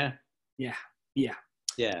 Yes. Yeah.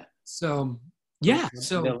 So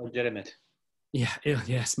the legitimate. Yeah.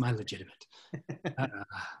 Yes. My legitimate.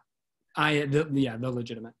 The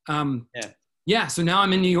legitimate. So now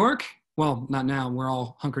I'm in New York. Well, not now. We're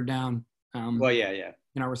all hunkered down.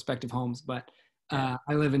 In our respective homes. But I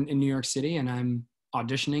live in New York City, and I'm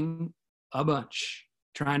auditioning a bunch,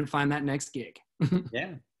 trying to find that next gig.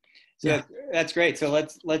 Yeah. So that's great. So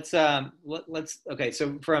let's okay.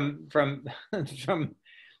 So from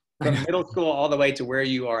middle school all the way to where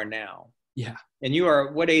you are now. Yeah. And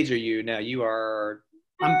what age are you now? You are.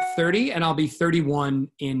 I'm 30, and I'll be 31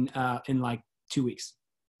 in like 2 weeks.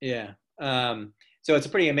 Yeah. So it's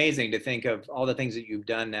pretty amazing to think of all the things that you've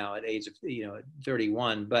done now at age of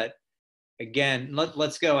 31. But again,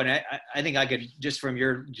 let's go. And I think I could, just from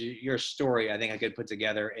your story, I think I could put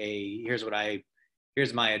together here's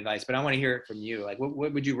my advice. But I want to hear it from you. Like,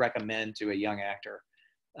 what would you recommend to a young actor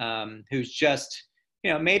who's just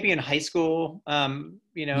maybe in high school,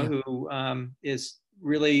 who is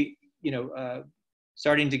really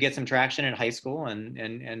starting to get some traction in high school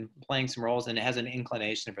and playing some roles, and has an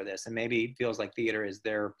inclination for this, and maybe feels like theater is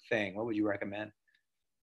their thing. What would you recommend?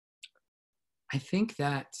 I think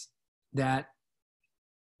that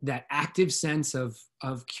active sense of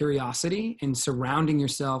curiosity and surrounding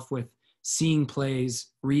yourself with seeing plays,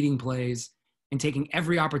 reading plays, and taking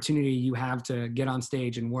every opportunity you have to get on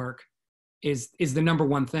stage and work is the number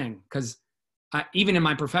one thing. Because even in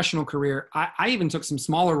my professional career, I even took some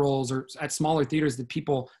smaller roles or at smaller theaters that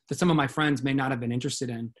some of my friends may not have been interested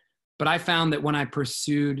in. But I found that when I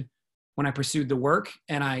pursued the work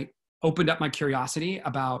and I opened up my curiosity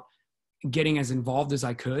about getting as involved as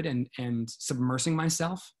I could and submersing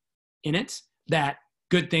myself in it, that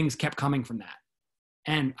good things kept coming from that.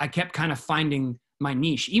 And I kept kind of finding my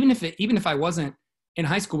niche. Even if I wasn't in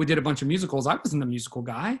high school, we did a bunch of musicals. I wasn't a musical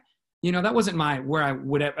guy. That wasn't where I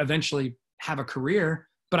would eventually have a career,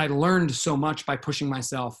 but I learned so much by pushing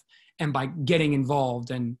myself and by getting involved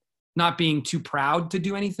and not being too proud to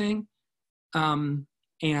do anything. And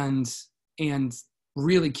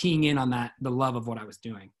really keying in on the love of what I was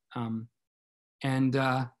doing. And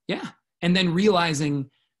then realizing,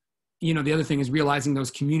 the other thing is realizing those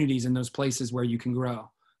communities and those places where you can grow,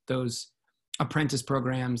 those apprentice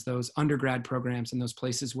programs, those undergrad programs, and those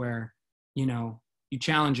places where, you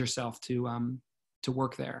challenge yourself to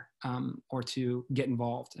work there, or to get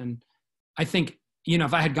involved. And I think,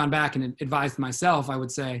 if I had gone back and advised myself, I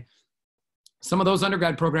would say some of those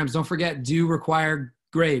undergrad programs, don't forget, do require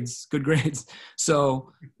good grades.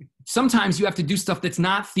 So sometimes you have to do stuff that's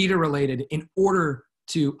not theater related in order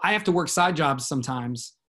to, I have to work side jobs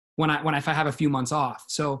sometimes if I have a few months off.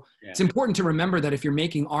 So It's important to remember that if you're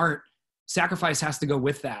making art, sacrifice has to go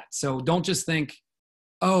with that. So don't just think,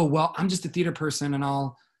 oh, well, I'm just a theater person and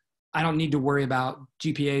I don't need to worry about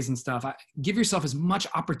GPAs and stuff. Give yourself as much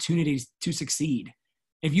opportunities to succeed.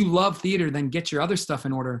 If you love theater, then get your other stuff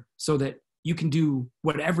in order so that you can do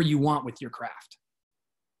whatever you want with your craft.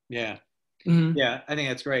 Yeah. Mm-hmm. Yeah, I think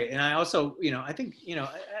that's great. And I also, I think,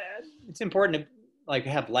 it's important to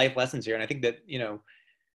have life lessons here. And I think that,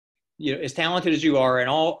 as talented as you are and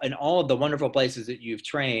all of the wonderful places that you've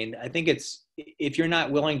trained, I think if you're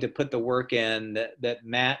not willing to put the work in that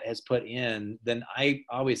Matt has put in, then I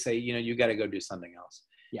always say, you got to go do something else.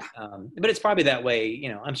 Yeah. But it's probably that way.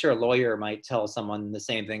 I'm sure a lawyer might tell someone the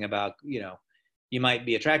same thing about, you might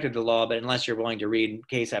be attracted to law, but unless you're willing to read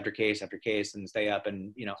case after case after case and stay up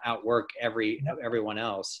and, outwork everyone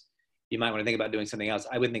else, you might want to think about doing something else.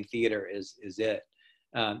 I would think theater is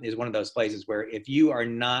one of those places where if you are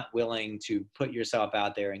not willing to put yourself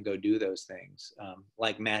out there and go do those things,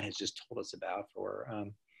 like Matt has just told us about for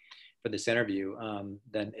this interview,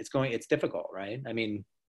 then it's difficult, right? I mean,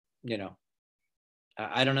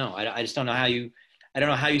 I don't know. I just don't know I don't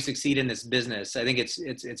know how you succeed in this business. I think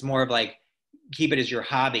it's more of like, keep it as your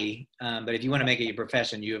hobby. But if you want to make it your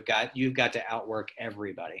profession, you've got to outwork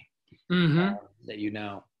everybody that you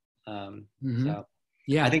know. So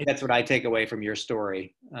yeah, I think that's what I take away from your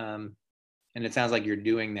story. And it sounds like you're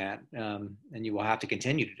doing that. And you will have to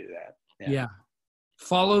continue to do that. Yeah.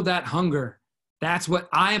 Follow that hunger. That's what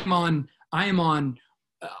I am on. I am on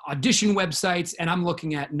audition websites, and I'm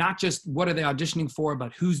looking at not just what are they auditioning for,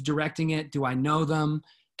 but who's directing it. Do I know them?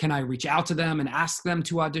 Can I reach out to them and ask them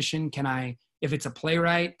to audition? If it's a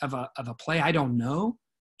playwright of a play I don't know,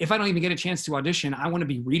 if I don't even get a chance to audition, I want to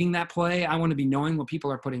be reading that play. I want to be knowing what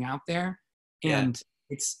people are putting out there. And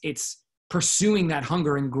it's pursuing that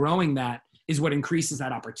hunger and growing that is what increases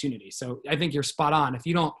that opportunity. So I think you're spot on. If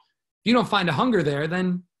you don't find a hunger there,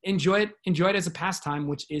 then enjoy it as a pastime,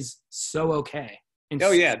 which is so okay. And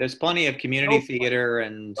there's plenty of community theater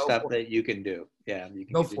and stuff that you can do. Yeah, you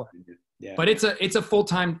can go for it. Yeah. But it's a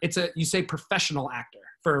full-time, you say professional actor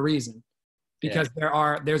for a reason, because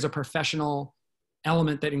there's a professional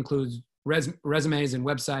element that includes resumes and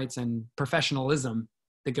websites and professionalism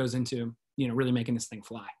that goes into, really making this thing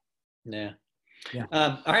fly. Yeah. Yeah.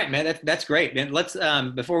 All right, man. That's great, man. Let's,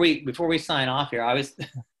 before we sign off here, I'm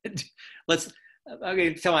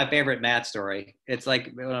going to tell my favorite Matt story. It's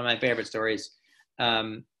like one of my favorite stories.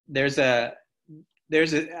 I'll go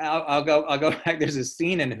back. There's a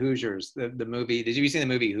scene in Hoosiers, the movie. Did you see the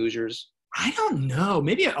movie Hoosiers? I don't know.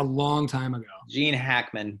 Maybe a long time ago. Gene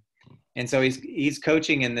Hackman. And so he's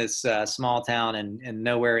coaching in this small town in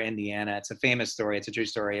nowhere, Indiana. It's a famous story. It's a true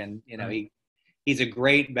story. And, he's a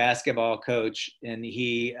great basketball coach. And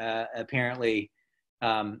he apparently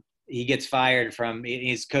he gets fired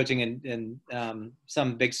he's coaching in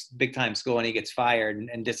some big time school, and he gets fired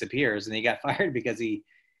and disappears. And he got fired because he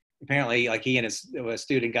apparently, he and a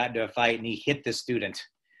student got into a fight, and he hit the student.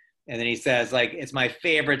 And then he says, like, it's my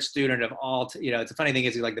favorite student of all, it's a funny thing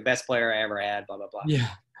is he's like the best player I ever had, blah, blah, blah. Yeah.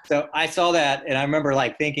 So I saw that, and I remember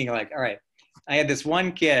like thinking like, all right, I had this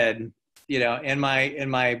one kid, in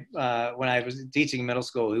my when I was teaching middle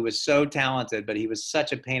school, who was so talented, but he was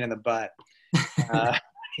such a pain in the butt.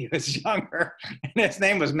 He was younger, and his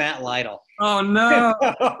name was Matt Lytle. Oh no!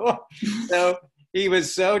 So he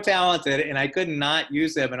was so talented, and I could not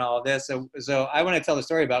use him in all of this. So I want to tell the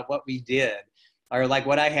story about what we did, or like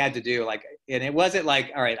what I had to do. Like, and it wasn't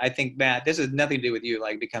like, all right, I think Matt, this has nothing to do with you,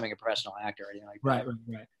 like becoming a professional actor or anything like that.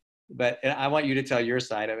 Right. But I want you to tell your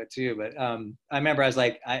side of it too. But I remember I was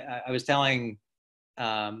like, I was telling,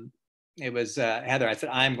 it was Heather. I said,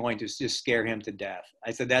 I'm going to just scare him to death.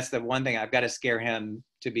 I said, that's the one thing I've got to scare him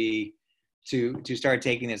to start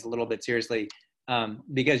taking this a little bit seriously,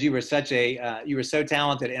 because you were you were so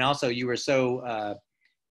talented, and also you were so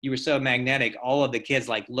magnetic. All of the kids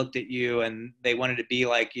like looked at you and they wanted to be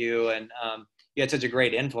like you, and you had such a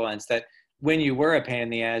great influence that when you were a pain in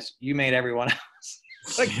the ass, you made everyone else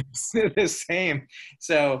like the same.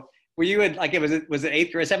 So were you like, was it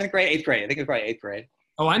 8th grade, 7th grade, 8th grade? I think it was probably 8th grade.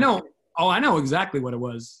 Oh, I know exactly what it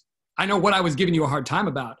was. I know what I was giving you a hard time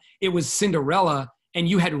about. It was Cinderella, and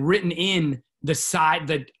you had written in the side,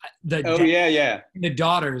 the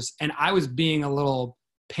daughters, and I was being a little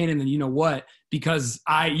pain in the you-know-what, because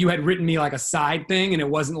you had written me like a side thing, and it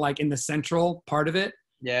wasn't like in the central part of it.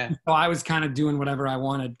 Yeah. So I was kind of doing whatever I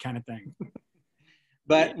wanted kind of thing.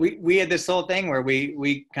 But we had this whole thing where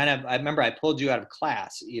we kind of, I remember I pulled you out of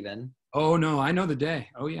class even. Oh no, I know the day.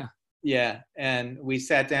 Oh yeah. Yeah. And we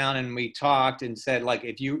sat down and we talked and said, like,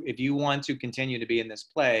 if you want to continue to be in this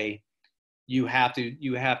play, you have to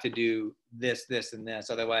do this, and this.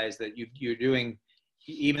 Otherwise that you're doing,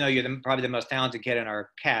 even though you're probably the most talented kid in our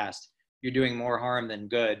cast, you're doing more harm than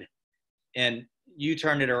good. And you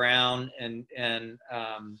turned it around, and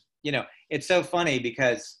it's so funny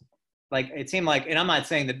because like, it seemed like, and I'm not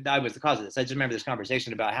saying that I was the cause of this. I just remember this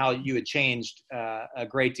conversation about how you had changed a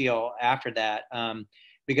great deal after that,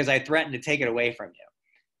 because I threatened to take it away from you.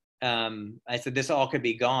 I said, this all could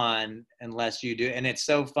be gone unless you do. And it's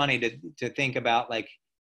so funny to think about like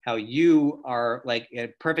how you are like a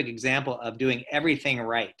perfect example of doing everything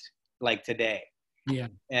right, like today. Yeah.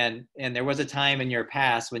 And there was a time in your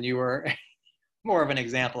past when you were more of an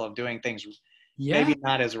example of doing things maybe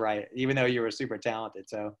not as right, even though you were super talented.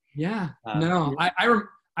 So yeah, no,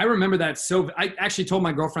 I remember that. So I actually told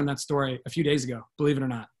my girlfriend that story a few days ago, believe it or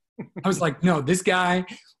not. I was like, no, this guy,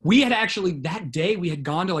 we had actually that day we had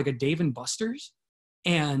gone to like a Dave & Buster's,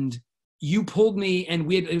 and you pulled me,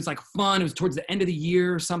 and it was like fun. It was towards the end of the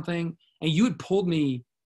year or something. And you had pulled me,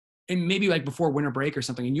 and maybe like before winter break or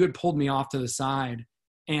something, and you had pulled me off to the side,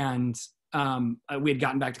 and we had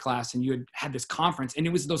gotten back to class, and you had this conference, and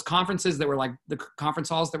it was those conferences that were like the conference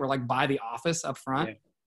halls that were like by the office up front. Yeah.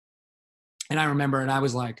 And I remember, and I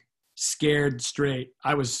was like scared straight.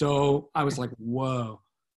 I was like, whoa.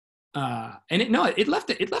 And it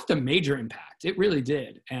left a major impact. It really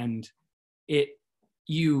did. And the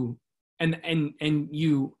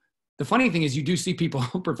funny thing is you do see people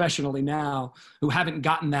professionally now who haven't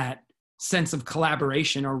gotten that sense of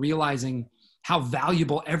collaboration or realizing how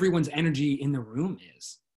valuable everyone's energy in the room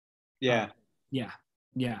is. Yeah. Yeah.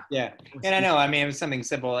 And I know, I mean, it was something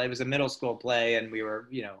simple. It was a middle school play, and we were,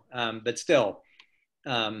 but still,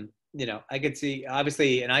 I could see,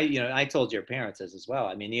 obviously, and I told your parents this as well.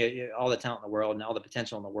 I mean, you all the talent in the world and all the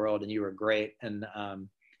potential in the world, and you were great. And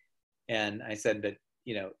I said, but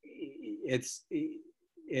it's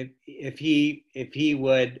if he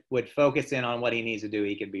would focus in on what he needs to do,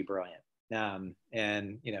 he could be brilliant. And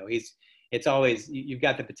it's always, you've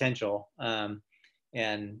got the potential. You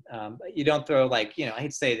don't throw like, I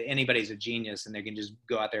hate to say that anybody's a genius and they can just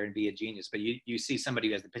go out there and be a genius, but you see somebody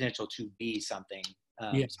who has the potential to be something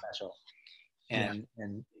special. And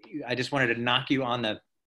I just wanted to knock you on the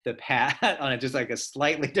path on just like a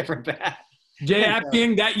slightly different path. Jay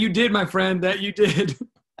Apking, that you did, my friend, that you did.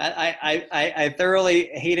 I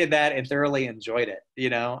thoroughly hated that and thoroughly enjoyed it,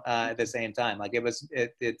 at the same time. Like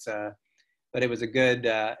but it was a good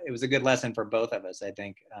lesson for both of us, I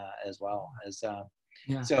think, as well as,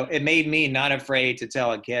 so it made me not afraid to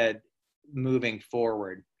tell a kid moving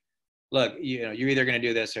forward, look, you're either going to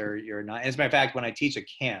do this or you're not. As a matter of fact, when I teach a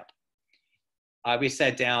camp, we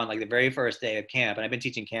sat down like the very first day of camp, and I've been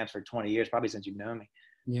teaching camps for 20 years, probably since you've known me.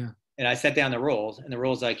 Yeah. And I set down the rules, and the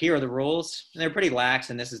rules like, here are the rules, and they're pretty lax,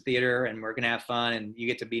 and this is theater, and we're going to have fun, and you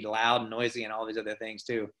get to be loud and noisy and all these other things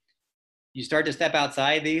too. You start to step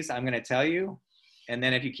outside these, I'm going to tell you, and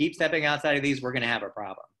then if you keep stepping outside of these, we're going to have a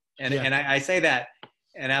problem. And I say that,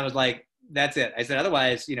 and I was like, That's it. I said,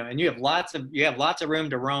 otherwise, and you have lots of room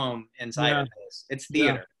to roam inside of this. It's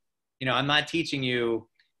theater. I'm not teaching you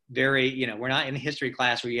we're not in a history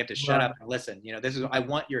class where you have to shut up and listen. I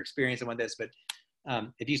want your experience. I want this, but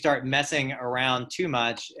if you start messing around too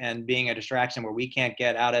much and being a distraction where we can't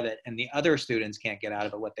get out of it and the other students can't get out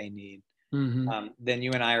of it what they need, then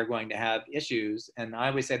you and I are going to have issues. And I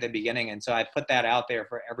always say at the beginning, and so I put that out there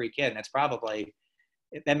for every kid, and it's probably,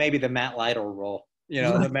 that may be the Matt Lytle role.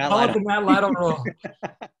 The Matt Lytle role.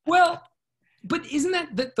 Well, but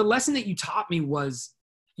isn't that the lesson that you taught me was,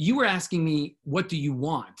 you were asking me, what do you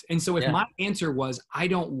want? And so if my answer was, I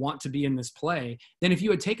don't want to be in this play, then if you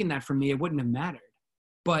had taken that from me, it wouldn't have mattered.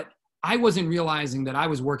 But I wasn't realizing that I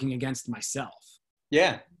was working against myself.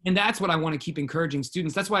 Yeah. And that's what I want to keep encouraging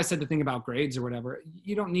students. That's why I said the thing about grades or whatever.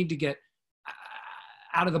 You don't need to get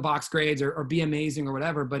out of the box grades or be amazing or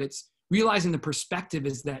whatever, but it's realizing the perspective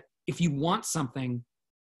is that if you want something,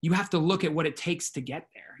 you have to look at what it takes to get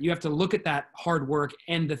there. You have to look at that hard work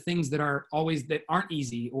and the things that aren't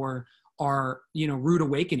easy or are, rude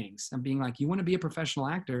awakenings, and being like, you want to be a professional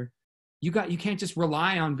actor, you can't just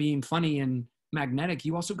rely on being funny and magnetic.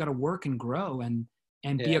 You also got to work and grow and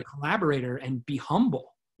be a collaborator and be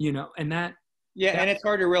humble, and that. Yeah. And it's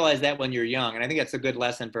hard to realize that when you're young. And I think that's a good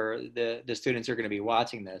lesson for the students who are going to be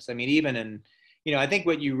watching this. I mean, even in, I think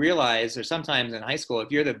what you realize, or sometimes in high school,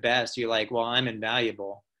 if you're the best, you're like, well, I'm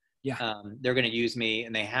invaluable. Yeah. They're going to use me,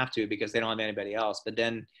 and they have to because they don't have anybody else. But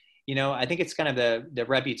then, I think it's kind of the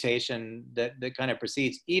reputation that kind of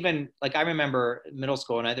precedes. Even like I remember middle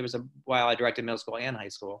school, and there was a while I directed middle school and high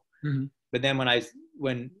school. Mm-hmm. But then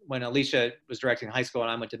when Alicia was directing high school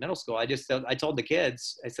and I went to middle school, I told the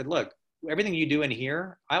kids, I said, look, everything you do in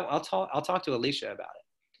here, I'll talk to Alicia about it.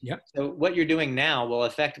 Yep. So what you're doing now will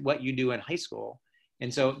affect what you do in high school.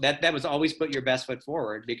 And so that was always put your best foot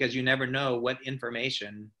forward, because you never know what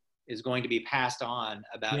information is going to be passed on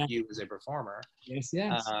about you as a performer. Yes.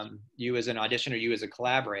 You as an auditioner, you as a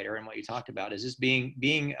collaborator. And what you talked about is just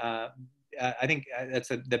being I think that's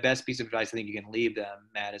the best piece of advice I think you can leave them,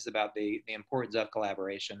 Matt, is about the importance of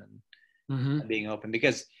collaboration and being open,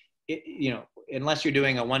 because unless you're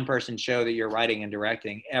doing a one-person show that you're writing and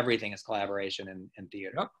directing, everything is collaboration in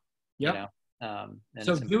theater. Yep.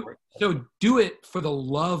 So do it for the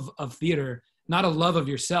love of theater, not a love of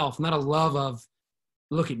yourself, not a love of,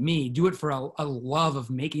 look at me. Do it for a love of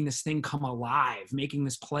making this thing come alive, making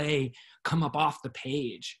this play come up off the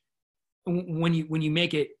page. When you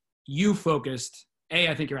make it you focused,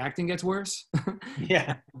 I think your acting gets worse.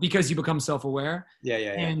 Yeah. Because you become self-aware. Yeah.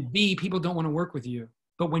 And B, people don't want to work with you.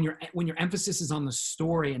 But when your emphasis is on the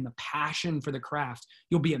story and the passion for the craft,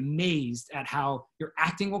 you'll be amazed at how your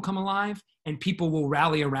acting will come alive and people will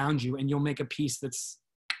rally around you, and you'll make a piece that's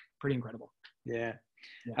pretty incredible. Yeah.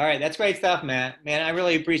 All right. That's great stuff, Matt. Man, I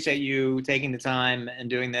really appreciate you taking the time and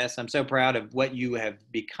doing this. I'm so proud of what you have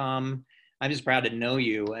become. I'm just proud to know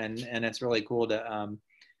you, and it's really cool to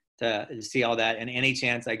see all that. And any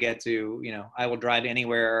chance I get to, I will drive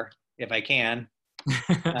anywhere if I can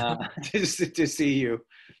to see you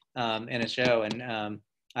in a show. And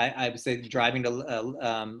I would say driving to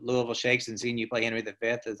Louisville Shakes and seeing you play Henry V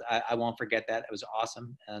I won't forget that. It was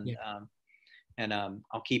awesome. And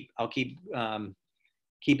I'll keep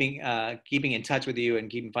keeping in touch with you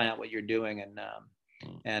and find out what you're doing.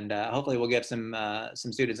 And hopefully we'll give some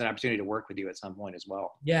students an opportunity to work with you at some point as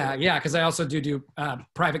well. Yeah, because I also do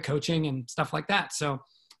private coaching and stuff like that. So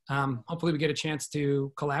hopefully we get a chance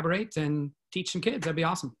to collaborate and teach some kids. That'd be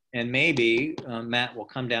awesome. And maybe Matt will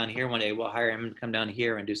come down here one day. We'll hire him to come down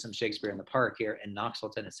here and do some Shakespeare in the Park here in Knoxville,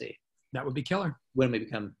 Tennessee. That would be killer. When we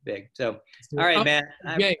become big. So, all right, Matt.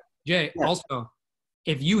 Jay, also,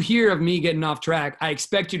 if you hear of me getting off track, I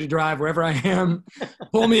expect you to drive wherever I am,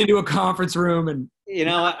 pull me into a conference room, and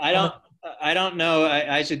I don't know.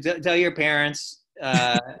 I should tell your parents,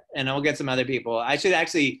 and I'll get some other people. I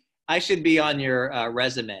should be on your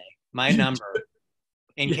resume. My number,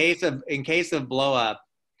 in case of blow up,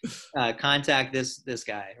 contact this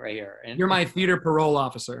guy right here. And you're my theater parole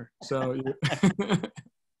officer. So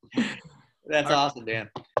that's awesome, Dan.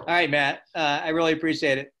 All right, Matt. I really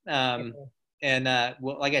appreciate it. And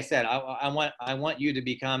well, like I said, I want you to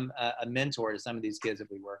become a mentor to some of these kids that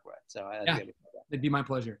we work with. So it'd be my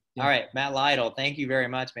pleasure. Yeah. All right, Matt Lytle, thank you very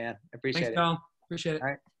much, man. I appreciate it. Thanks, pal. Appreciate it. All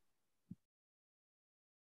right.